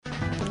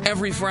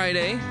Every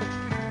Friday,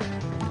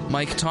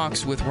 Mike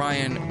talks with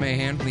Ryan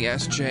Mahan from the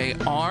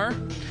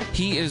SJR.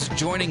 He is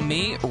joining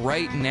me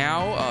right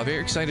now.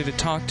 Very excited to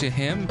talk to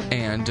him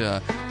and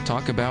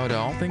talk about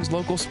all things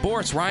local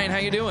sports. Ryan, how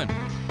you doing?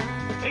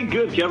 Hey,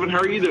 good, Kevin.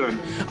 How are you doing?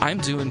 I'm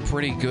doing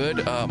pretty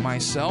good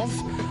myself.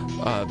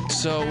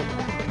 So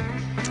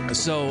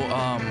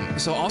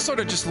I'll sort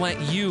of just let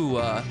you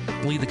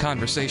lead the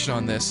conversation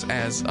on this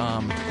as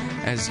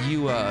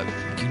you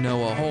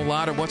know a whole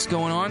lot of what's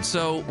going on.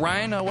 So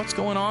Ryan, what's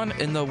going on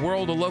in the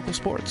world of local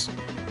sports?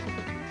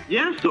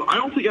 Yeah, so I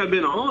don't think I've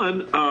been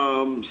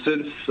on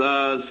since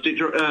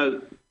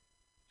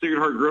Sacred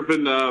Heart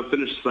Griffin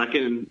finished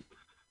second in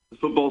the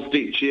football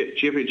state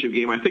championship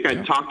game. I think I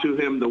talked to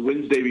him the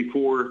Wednesday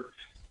before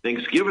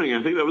Thanksgiving.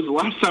 I think that was the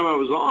last time I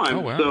was on. Oh,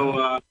 wow.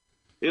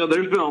 So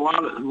there's been a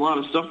lot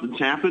of stuff that's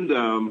happened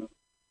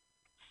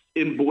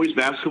in boys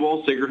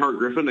basketball. Sacred Heart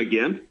Griffin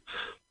again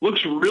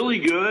looks really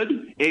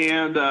good,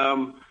 and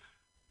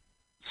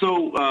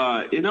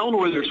so in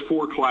Illinois there's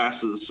 4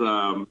 classes.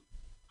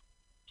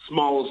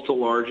 Smallest to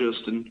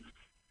largest, and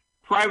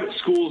private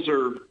schools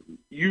are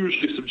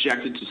usually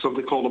subjected to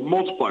something called a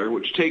multiplier,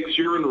 which takes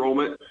your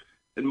enrollment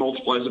and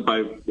multiplies it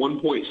by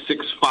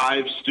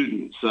 1.65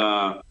 students.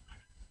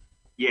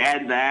 You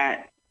add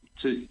that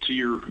to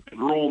your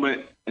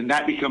enrollment, and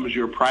that becomes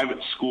your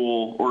private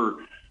school or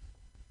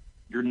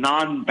your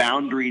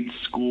non-boundaried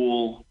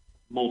school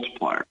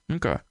multiplier.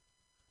 Okay.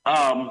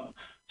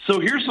 So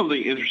here's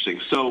something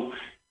interesting. So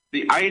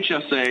the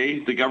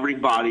IHSA, the governing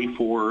body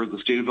for the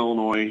state of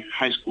Illinois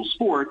high school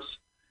sports,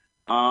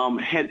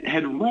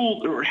 had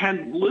ruled or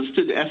had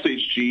listed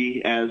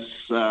SHG as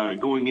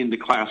going into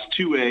Class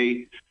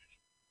 2A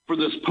for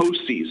this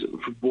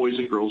postseason for boys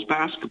and girls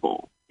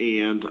basketball.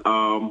 And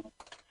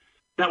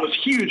that was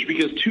huge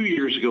because 2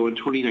 years ago in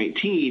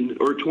 2019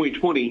 or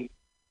 2020,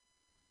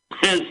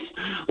 as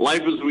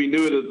life as we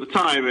knew it at the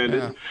time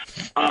ended,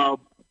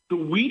 the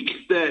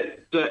week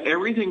that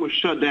everything was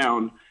shut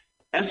down,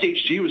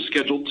 SHG was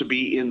scheduled to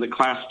be in the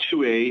Class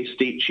 2A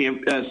state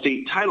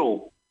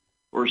title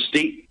or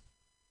state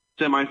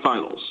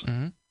semifinals.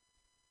 Mm-hmm.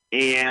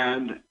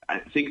 And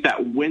I think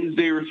that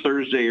Wednesday or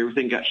Thursday,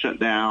 everything got shut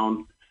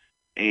down.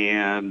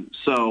 And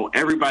so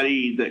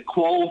everybody that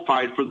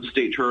qualified for the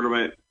state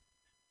tournament,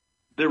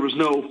 there was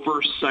no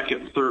first,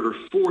 second, third, or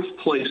fourth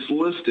place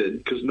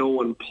listed because no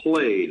one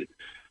played.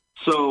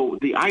 So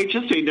the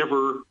IHSA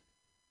never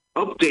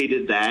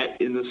updated that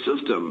in the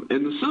system.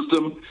 In the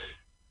system,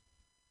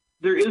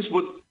 there is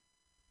what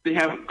they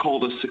have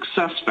called a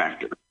success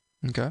factor.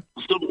 Okay.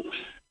 So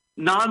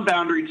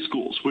non-boundaried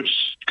schools,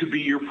 which could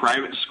be your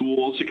private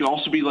schools. It could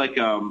also be like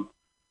a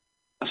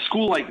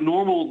school like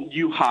Normal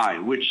U High,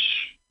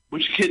 which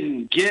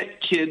can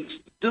get kids,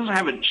 doesn't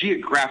have a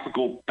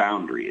geographical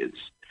boundary. It's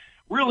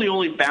really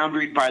only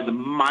boundaried by the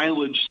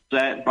mileage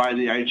set by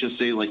the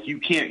IHSA. Like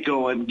you can't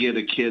go and get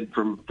a kid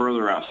from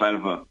further outside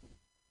of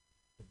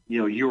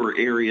your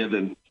area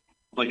than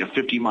like a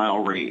 50-mile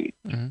range.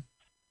 Mm-hmm.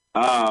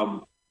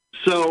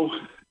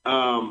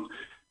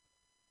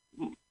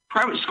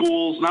 Private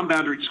schools,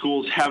 non-boundary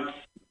schools have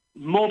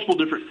multiple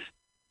different,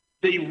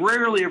 they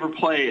rarely ever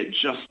play at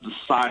just the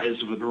size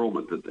of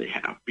enrollment that they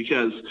have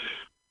because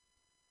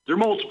they're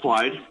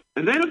multiplied.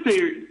 And then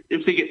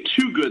if they get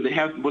too good, they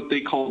have what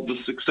they call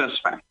the success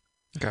factor.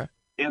 Okay.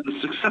 And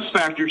the success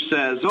factor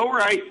says, all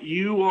right,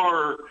 you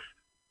are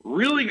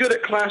really good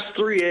at Class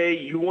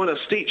 3A. You won a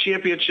state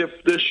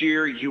championship this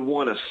year. You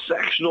won a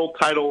sectional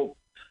title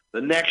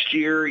the next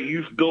year.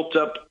 You've built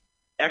up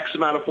X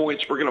amount of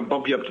points. We're going to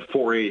bump you up to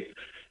 4A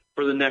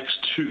for the next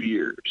 2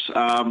 years.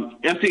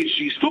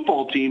 SHG's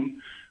football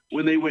team,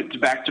 when they went to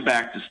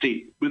back-to-back to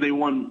state, when they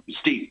won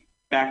state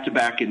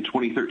back-to-back in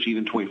 2013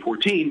 and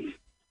 2014,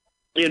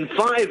 in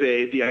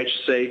 5A, the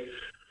IHSA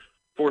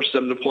forced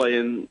them to play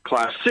in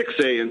Class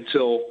 6A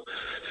until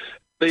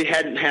they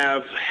hadn't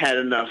had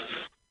enough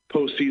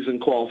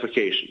postseason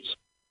qualifications.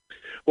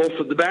 Well,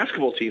 for the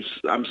basketball teams,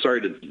 I'm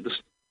sorry to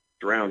just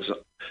drown.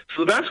 So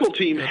the basketball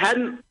team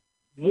hadn't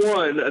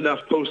won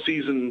enough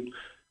postseason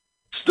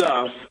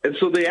stuff, and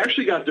so they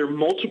actually got their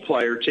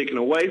multiplier taken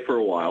away for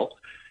a while.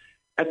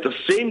 At the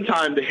same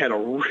time, they had a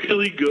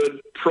really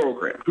good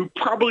program who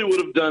probably would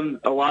have done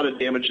a lot of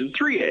damage in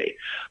 3A.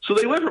 So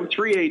they went from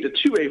 3A to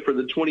 2A for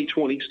the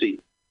 2020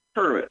 state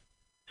tournament.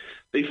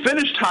 They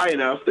finished high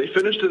enough. They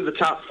finished in the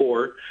top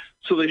 4,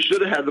 so they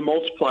should have had the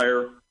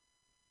multiplier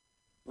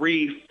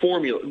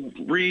re-added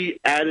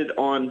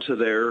on to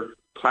their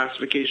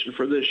classification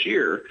for this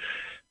year.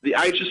 The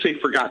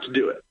IHSA forgot to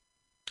do it.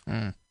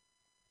 Mm.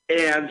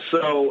 And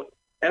so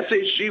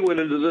SHG went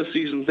into this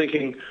season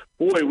thinking,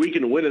 boy, we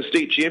can win a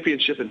state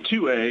championship in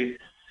 2A.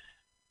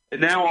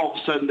 And now all of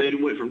a sudden they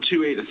went from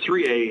 2A to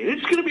 3A. And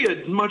it's going to be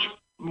a much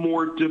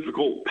more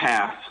difficult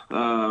path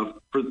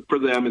for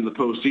them in the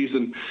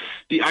postseason.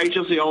 The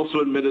IHSA also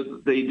admitted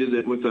that they did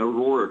it with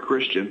Aurora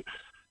Christian.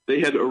 They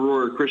had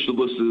Aurora Christian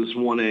listed as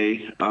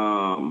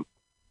 1A.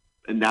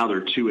 and now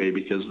they're 2A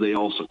because they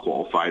also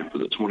qualified for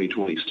the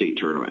 2020 state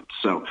tournament.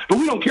 So, but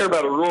we don't care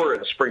about Aurora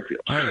and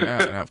Springfield. Oh,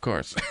 yeah, of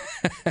course.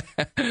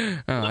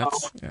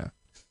 Yeah.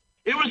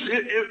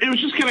 It was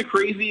just kind of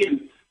crazy,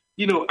 and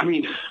I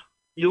mean,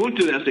 you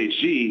looked at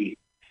SHG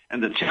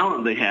and the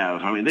talent they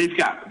have. I mean,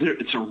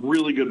 it's a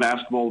really good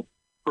basketball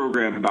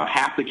program. About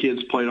half the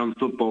kids played on the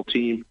football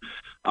team.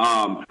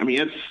 I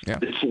mean,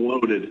 it's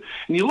loaded.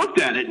 And you looked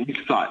at it and you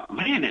thought,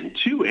 man, in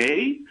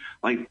 2A,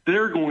 like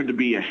they're going to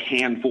be a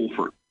handful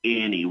for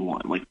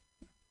anyone. Like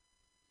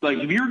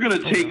if you're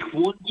going to take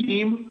one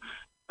team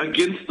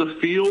against the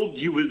field,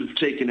 you would have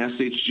taken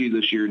SHG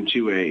this year in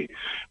 2A.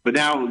 But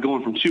now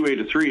going from 2A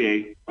to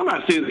 3A, I'm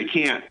not saying they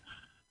can't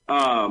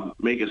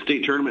make a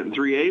state tournament in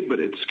 3A, but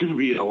it's going to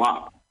be a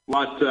lot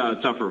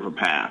tougher of a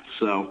path.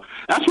 So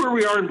that's where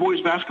we are in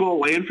boys basketball.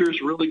 Lanphier's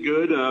really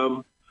good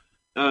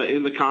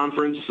in the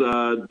conference.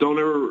 Don't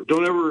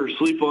ever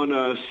sleep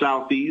on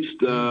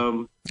Southeast.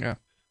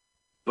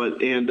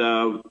 But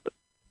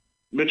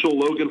Mitchell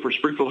Logan for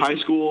Springfield High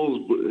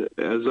School,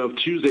 as of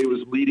Tuesday,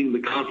 was leading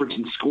the conference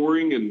in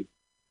scoring and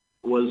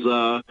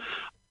was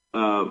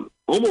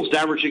almost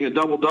averaging a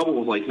double-double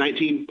with like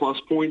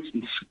 19-plus points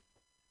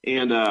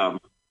and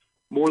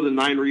more than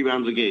 9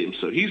 rebounds a game.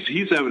 So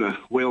he's having a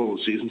whale of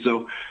a season.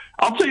 So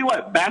I'll tell you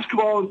what,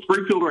 basketball in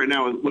Springfield right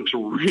now, it looks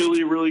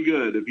really, really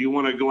good. If you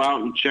want to go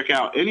out and check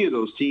out any of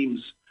those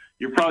teams,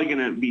 you're probably going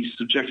to be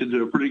subjected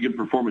to a pretty good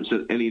performance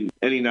at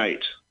any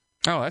night.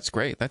 Oh, that's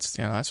great.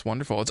 That's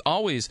wonderful. It's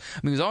always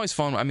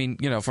fun. I mean,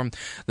 from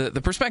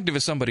the perspective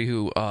of somebody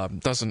who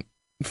doesn't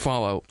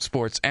follow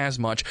sports as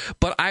much,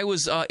 but I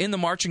was in the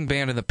marching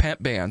band and the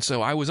pep band,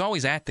 so I was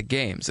always at the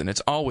games, and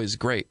it's always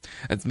great.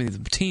 I mean,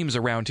 the teams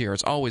around here,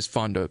 it's always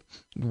fun to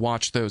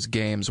watch those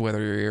games,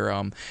 whether you're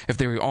if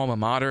they're your alma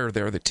mater or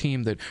they're the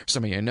team that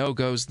somebody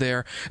goes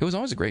there. It was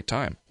always a great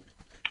time.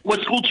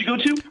 What school did you go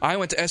to? I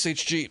went to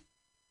SHG.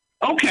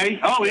 Okay.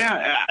 Oh,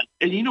 yeah.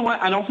 And you know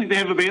what? I don't think they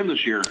have a band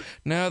this year.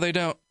 No, they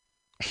don't.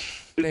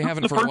 They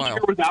haven't for a while. The first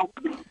year without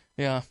one?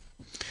 Yeah.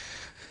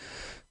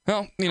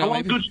 Well,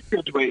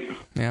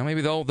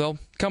 maybe they'll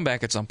come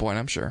back at some point,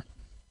 I'm sure.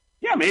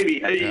 Yeah, maybe.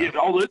 Yeah.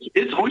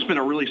 It's always been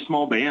a really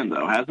small band,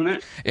 though, hasn't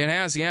it? It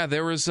has, yeah.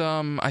 There was,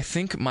 I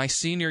think my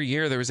senior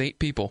year, there was 8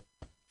 people.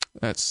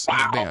 That's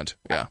the band,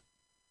 yeah.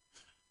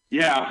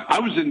 Yeah, I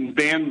was in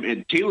band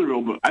at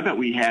Taylorville, but I bet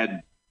we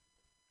had,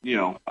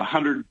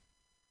 100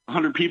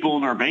 people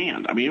in our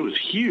band. I mean, it was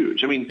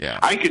huge. I mean, yeah.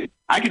 I could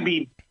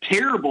be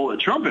terrible at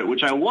trumpet,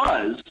 which I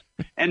was,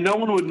 and no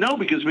one would know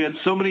because we had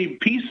so many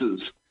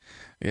pieces.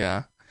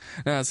 Yeah.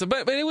 But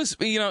it was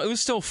it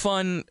was still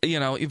fun. It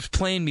was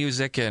playing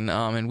music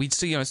and we'd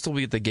see still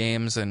be at the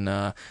games and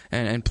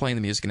playing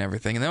the music and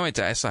everything. And then I went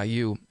to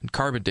SIU in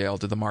Carbondale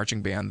to the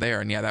marching band there,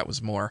 and yeah, that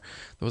was more.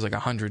 There was like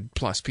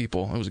 100+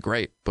 people. It was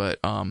great, but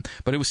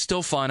it was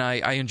still fun.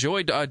 I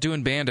enjoyed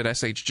doing band at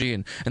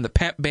SHG, and the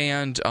pep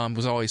band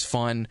was always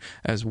fun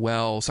as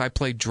well. So I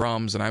played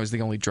drums, and I was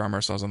the only drummer,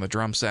 so I was on the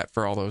drum set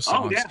for all those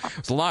songs. Oh, yeah. It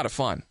was a lot of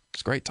fun. It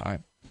was a great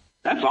time.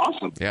 That's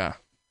awesome. Yeah.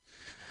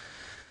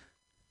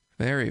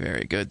 Very,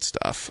 very good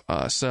stuff.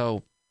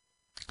 So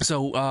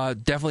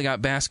definitely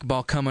got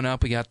basketball coming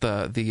up. We got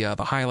the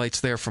highlights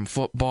there from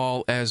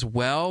football as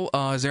well.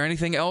 Is there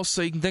anything else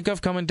that you can think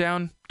of coming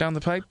down the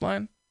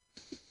pipeline?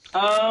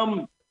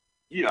 Yeah,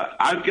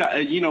 I've got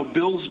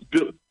Bill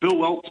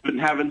Welt's been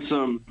having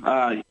some.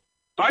 I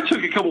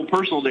took a couple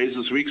personal days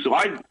this week, so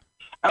I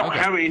don't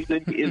have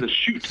anything in the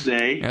shoot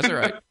today. That's all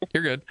right.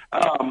 You're good.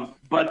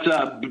 But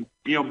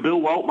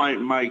Bill Welt,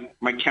 my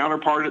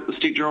counterpart at the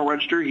State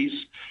Journal-Register,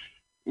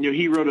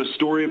 he wrote a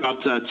story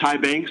about Ty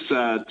Banks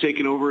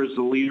taking over as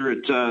the leader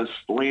at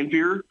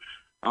Lanphier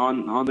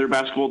on their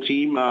basketball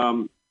team.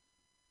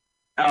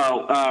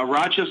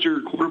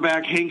 Rochester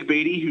quarterback Hank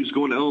Beatty, who's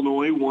going to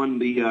Illinois, won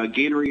the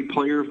Gatorade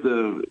Player of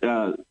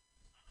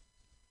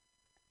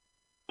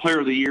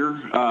the Year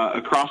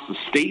across the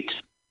state.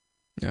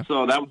 Yeah.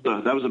 So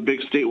that was a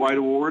big statewide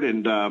award,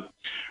 and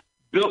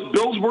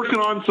Bill's working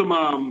on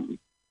some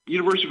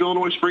University of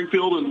Illinois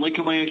Springfield and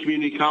Lincoln Land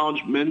Community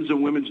College men's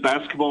and women's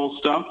basketball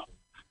stuff.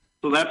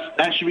 So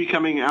that should be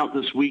coming out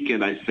this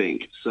weekend, I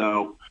think.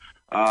 So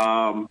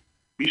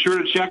be sure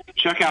to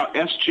check out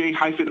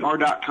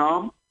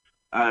sj-r.com.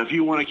 If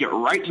you want to get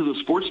right to the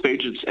sports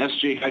page, it's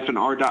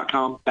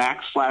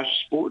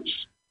sj-r.com/sports,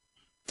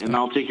 and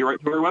I'll take you right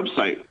to our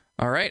website.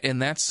 All right,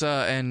 and that's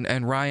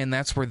and Ryan,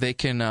 that's where they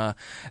can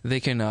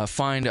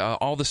find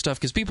all the stuff,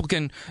 because people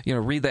can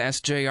read the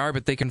SJR,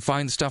 but they can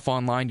find stuff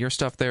online, your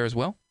stuff there as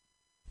well.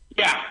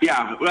 Yeah.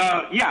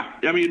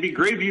 I mean, it'd be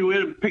great if you would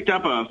have picked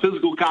up a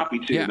physical copy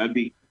too. Yeah. That'd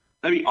be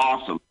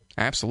awesome.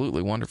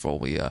 Absolutely wonderful.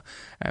 We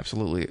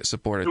absolutely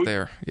support it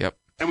there. Yep.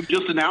 And we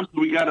just announced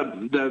we got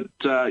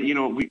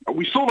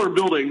we sold our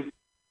building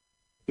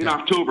in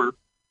October,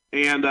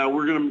 and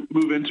we're going to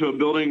move into a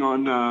building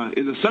in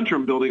the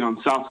Centrum building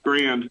on South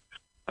Grand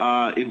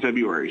in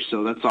February.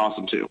 So that's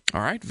awesome too.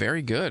 All right,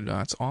 very good.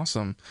 That's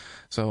awesome.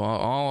 So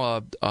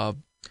I'll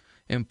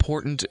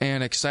important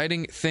and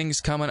exciting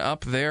things coming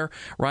up there.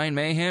 Ryan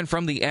Mahan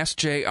from the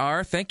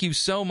SJR, thank you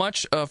so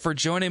much for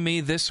joining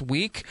me this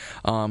week.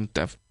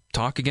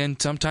 Talk again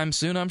sometime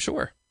soon, I'm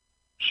sure.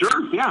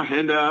 Sure, yeah,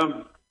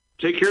 and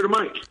take care to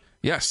Mike.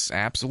 Yes,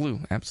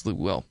 absolute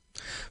will,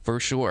 for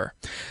sure.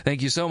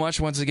 Thank you so much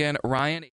once again, Ryan.